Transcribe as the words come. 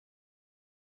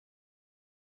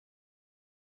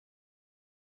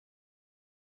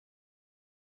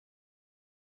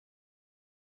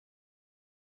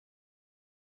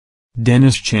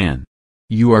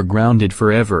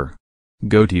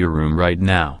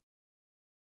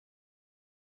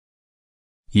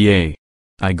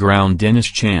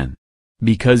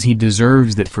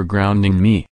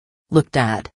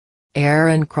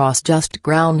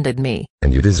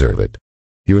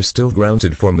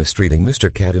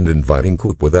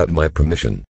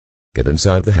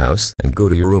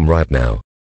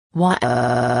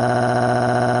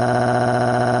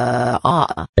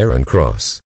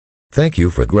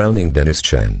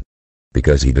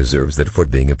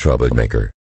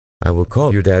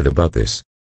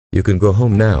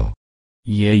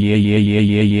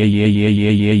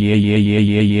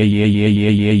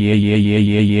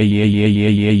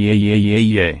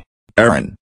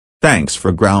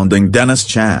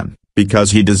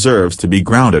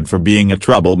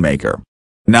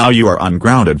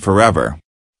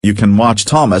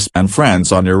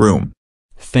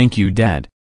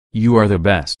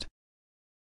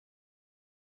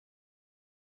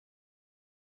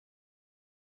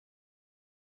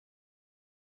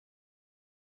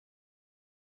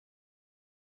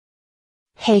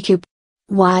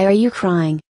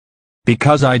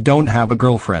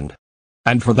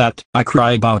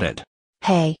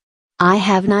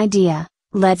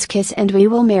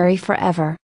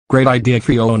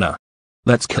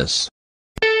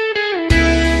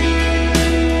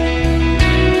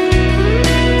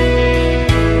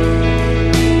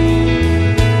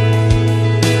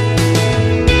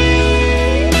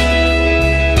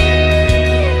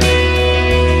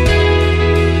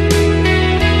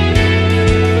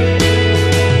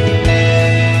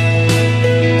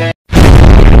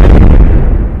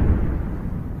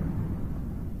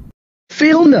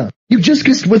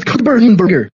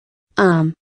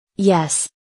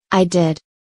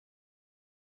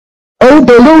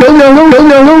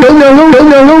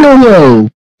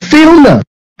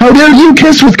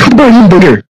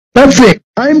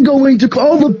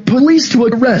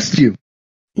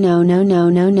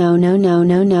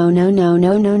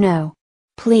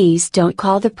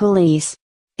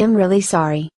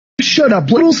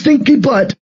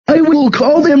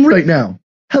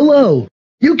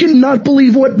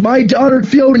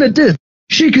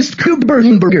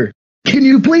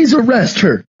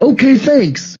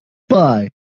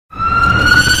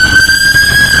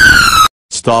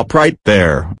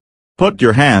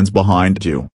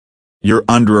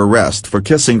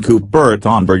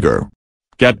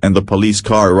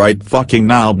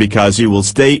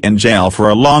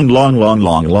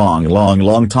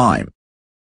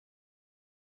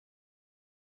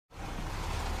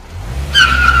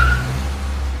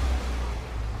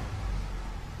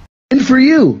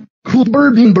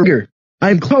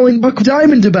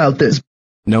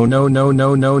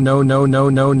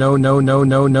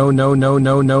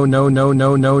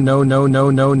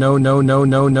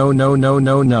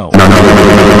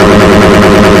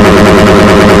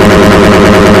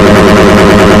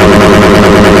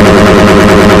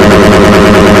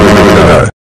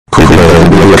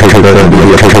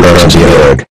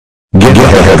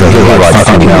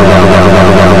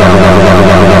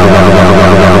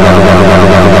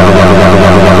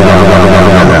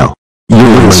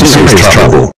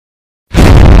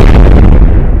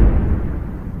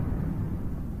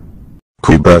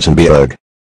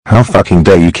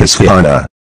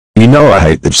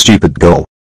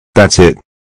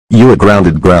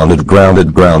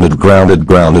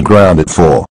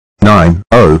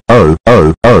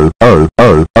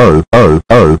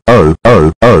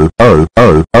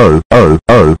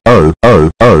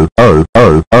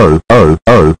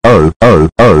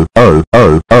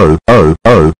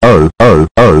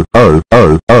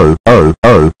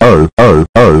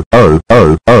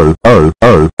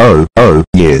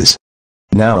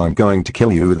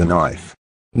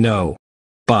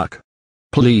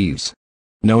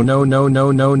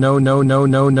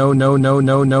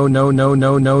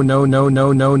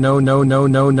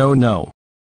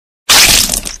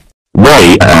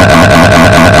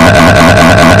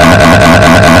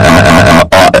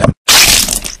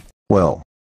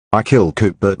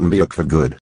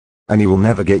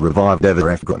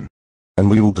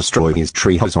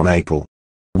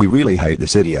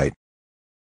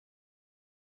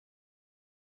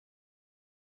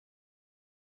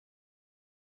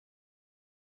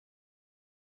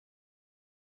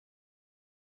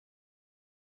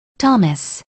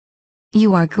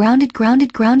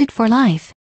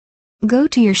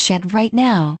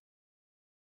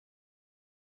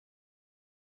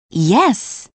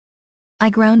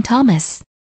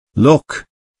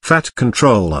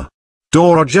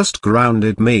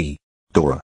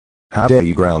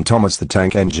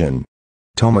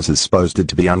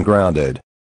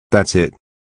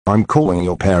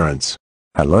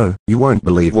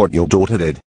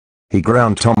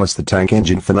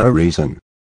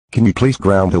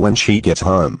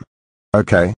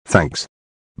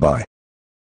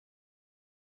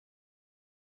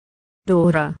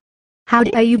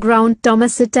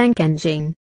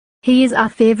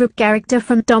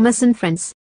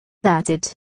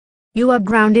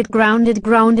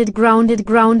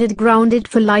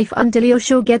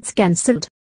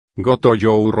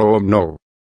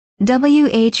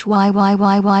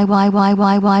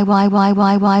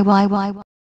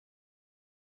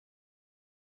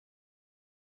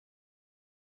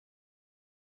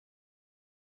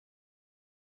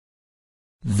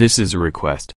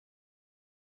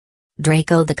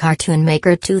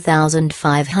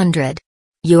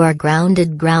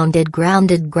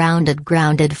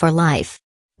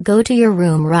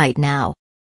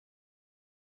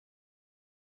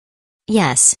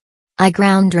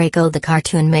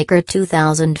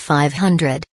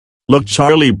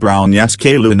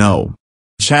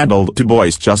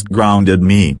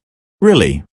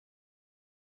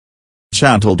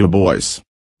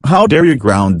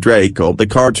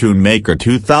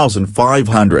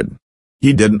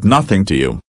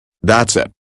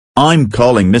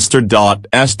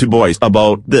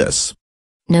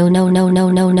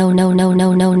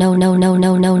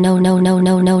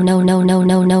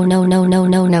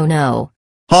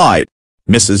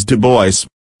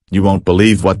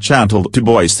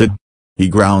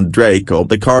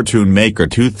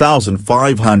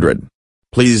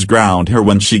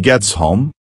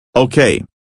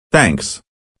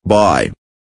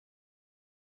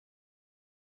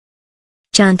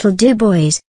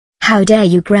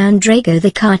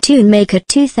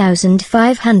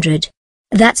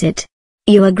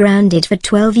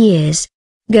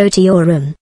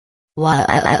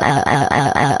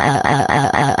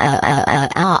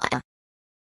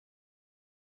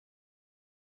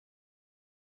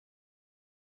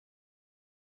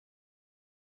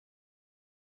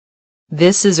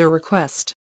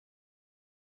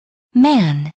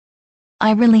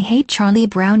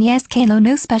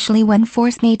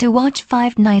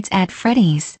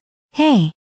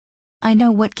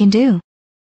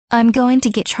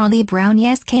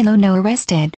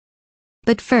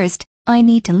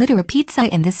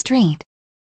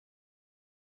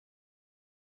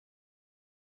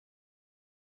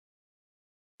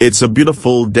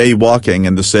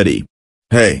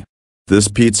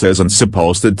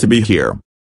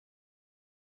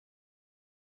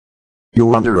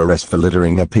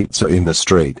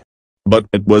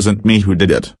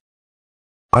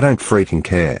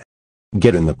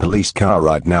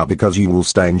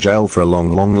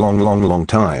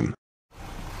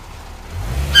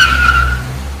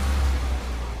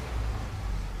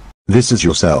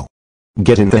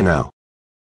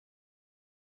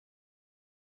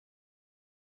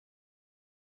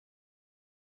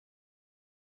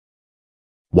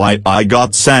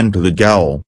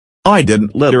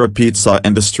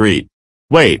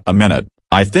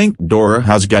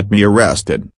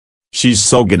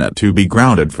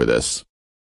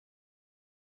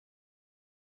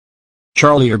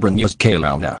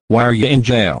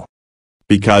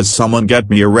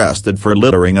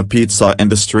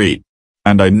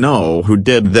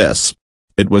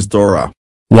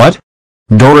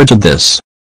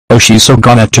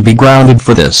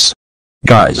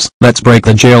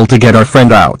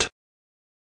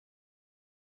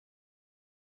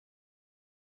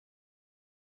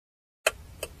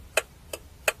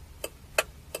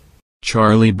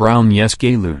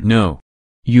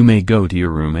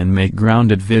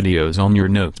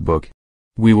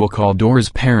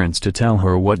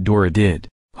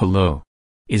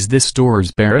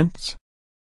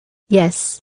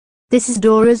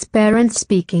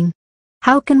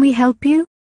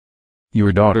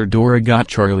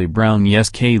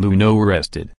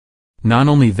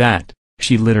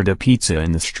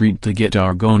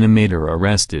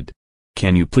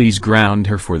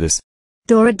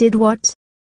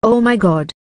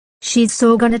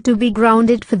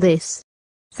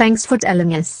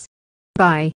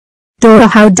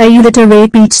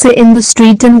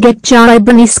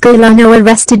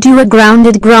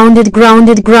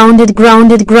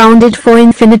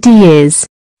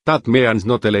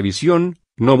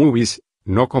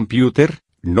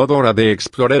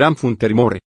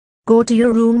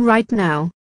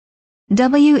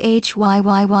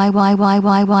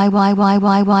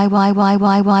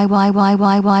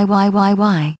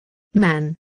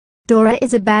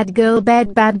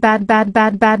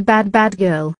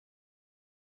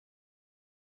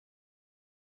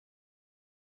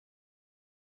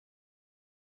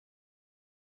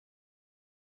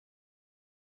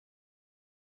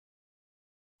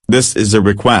This is a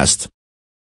request.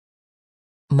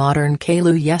 Modern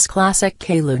Kalu yes, classic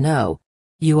Kalu no.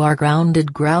 You are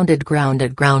grounded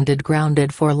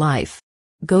for life.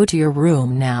 Go to your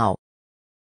room now.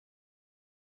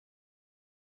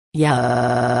 Yeah.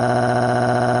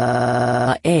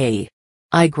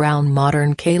 I ground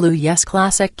modern Kalu yes,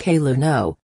 classic Kalu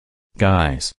no.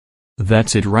 Guys.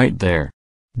 That's it right there.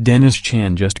 Dennis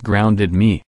Chan just grounded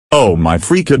me. Oh my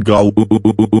freaking god.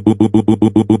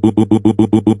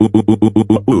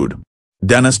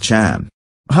 Dennis Chan.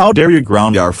 How dare you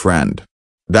ground our friend?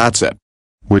 That's it.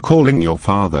 We're calling your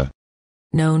father.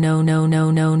 No.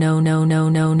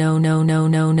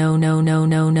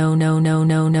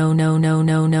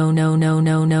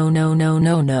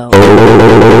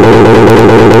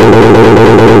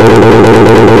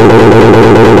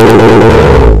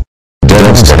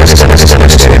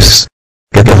 Dennis.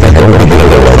 Get the hell out of here.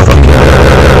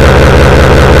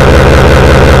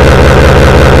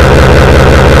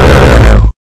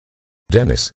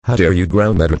 Dennis, how dare you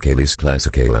ground Metacales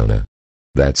Classic Alona?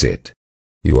 That's it.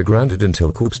 You are grounded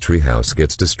until Coop's treehouse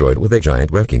gets destroyed with a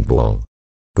giant wrecking ball.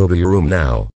 Go to your room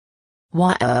now.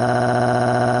 What?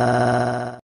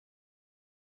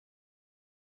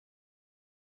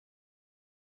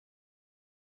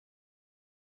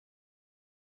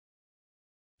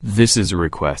 This is a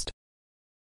request.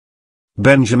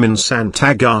 Benjamin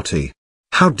Santagati.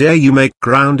 How dare you make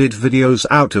grounded videos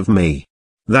out of me?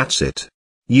 That's it.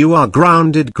 You are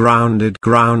grounded for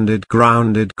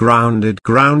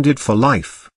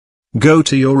life. Go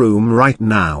to your room right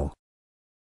now.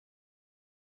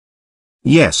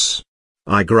 Yes.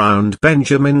 I ground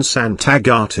Benjamin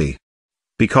Santagati.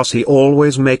 Because he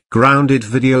always make grounded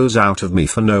videos out of me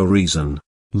for no reason.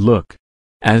 Look.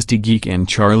 Asti Geek and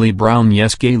Charlie Brown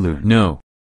yes Galu no.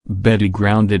 Betty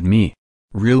grounded me.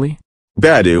 Really?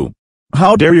 Bedu.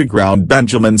 How dare you ground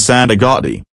Benjamin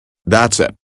Santagati? That's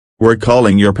it. We're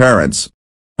calling your parents.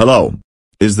 Hello.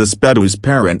 Is this Bedu's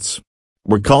parents?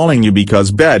 We're calling you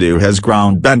because Bedu has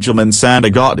ground Benjamin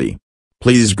Santagati.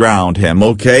 Please ground him,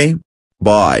 okay?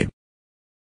 Bye.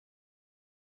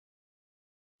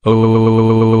 Oh,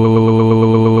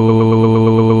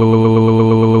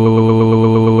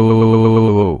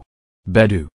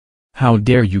 Bedu. How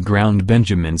dare you ground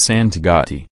Benjamin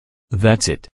Santagati? That's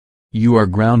it. You are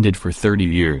grounded for 30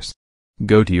 years.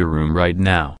 Go to your room right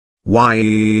now. Why?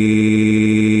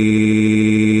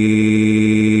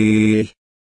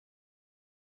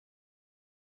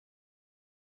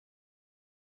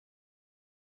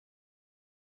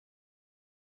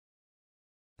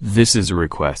 This is a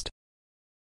request.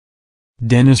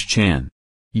 Dennis Chan.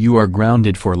 You are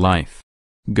grounded for life.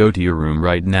 Go to your room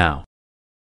right now.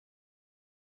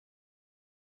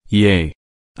 Yay.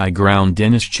 I ground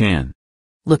Dennis Chan.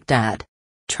 Look, Dad.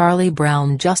 Charlie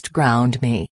Brown just ground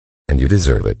me. And you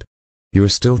deserve it. You're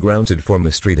still grounded for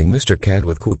mistreating Mr. Cat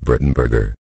with Coop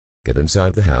Burger. Get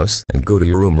inside the house and go to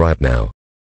your room right now.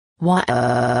 What?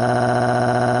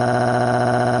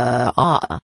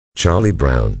 Charlie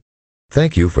Brown.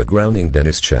 Thank you for grounding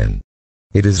Dennis Chan.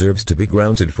 He deserves to be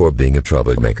grounded for being a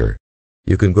troublemaker.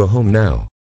 You can go home now.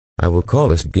 I will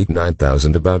call Geek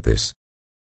 9000 about this.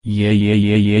 Yeah.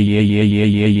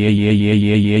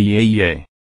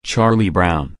 Charlie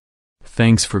Brown.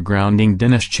 Thanks for grounding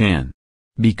Dennis Chan.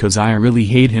 Because I really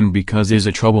hate him because he's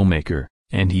a troublemaker,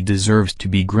 and he deserves to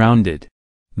be grounded.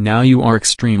 Now you are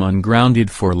extreme ungrounded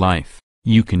for life.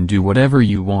 You can do whatever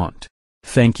you want.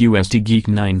 Thank you ST Geek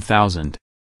 9000.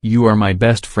 You are my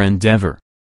best friend ever.